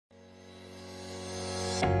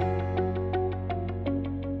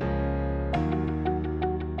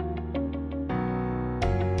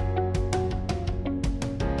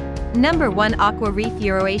Number 1. Aqua Reef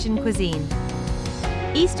Euro-Asian Cuisine.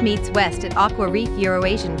 East meets West at Aqua Reef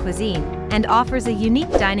Euro-Asian Cuisine and offers a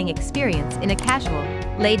unique dining experience in a casual,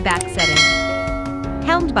 laid-back setting.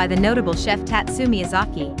 Helmed by the notable chef Tatsumi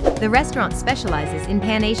Miyazaki, the restaurant specializes in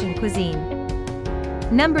Pan-Asian cuisine.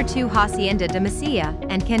 Number 2. Hacienda de Mesilla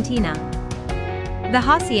and Cantina. The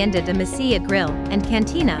Hacienda de Mesilla Grill and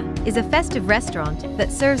Cantina is a festive restaurant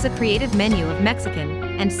that serves a creative menu of Mexican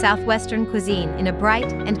and Southwestern cuisine in a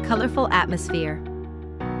bright and colorful atmosphere.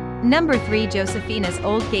 Number 3. Josefina's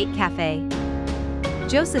Old Gate Cafe.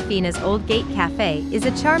 Josefina's Old Gate Cafe is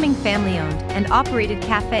a charming family-owned and operated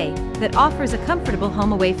cafe that offers a comfortable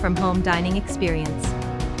home-away-from-home dining experience.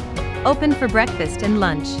 Open for breakfast and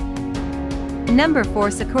lunch. Number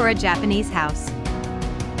 4. Sakura Japanese House.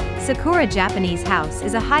 Sakura Japanese House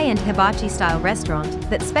is a high-end hibachi-style restaurant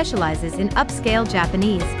that specializes in upscale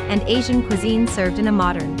Japanese and Asian cuisine served in a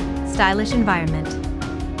modern, stylish environment.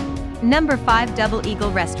 Number 5. Double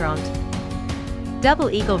Eagle Restaurant.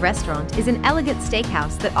 Double Eagle Restaurant is an elegant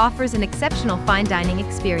steakhouse that offers an exceptional fine dining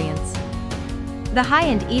experience. The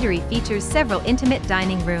high-end eatery features several intimate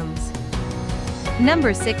dining rooms.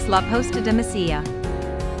 Number 6. La Posta de Mesilla.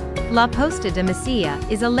 La Posta de Mesilla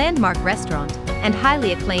is a landmark restaurant and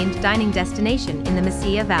highly acclaimed dining destination in the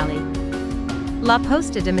Mesilla Valley. La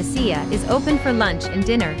Posta de Mesilla is open for lunch and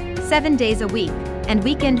dinner 7 days a week and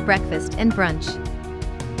weekend breakfast and brunch.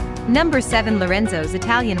 Number 7. Lorenzo's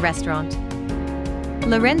Italian Restaurant.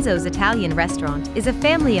 Lorenzo's Italian Restaurant is a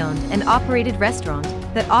family-owned and operated restaurant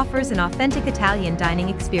that offers an authentic Italian dining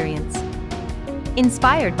experience.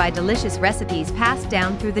 Inspired by delicious recipes passed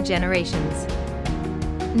down through the generations.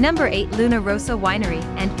 Number 8. Luna Rosa Winery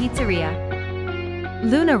and Pizzeria.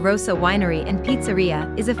 Luna Rosa Winery and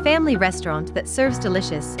Pizzeria is a family restaurant that serves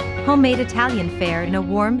delicious, homemade Italian fare in a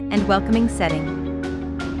warm and welcoming setting.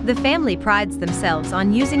 The family prides themselves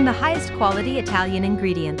on using the highest quality Italian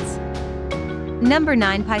ingredients. Number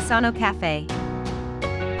 9. Paisano Cafe.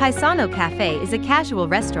 Paisano Cafe is a casual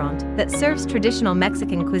restaurant that serves traditional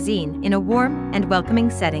Mexican cuisine in a warm and welcoming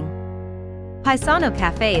setting. Paisano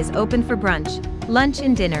Cafe is open for brunch, lunch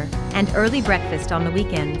and dinner, and early breakfast on the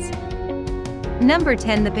weekends. Number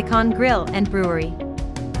 10. The Pecan Grill and Brewery.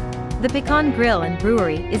 The Pecan Grill and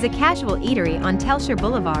Brewery is a casual eatery on Telshire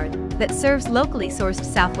Boulevard that serves locally sourced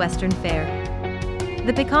Southwestern fare.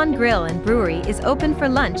 The Pecan Grill and Brewery is open for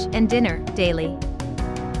lunch and dinner daily.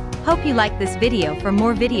 Hope you like this video. For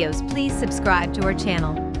more videos, please subscribe to our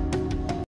channel.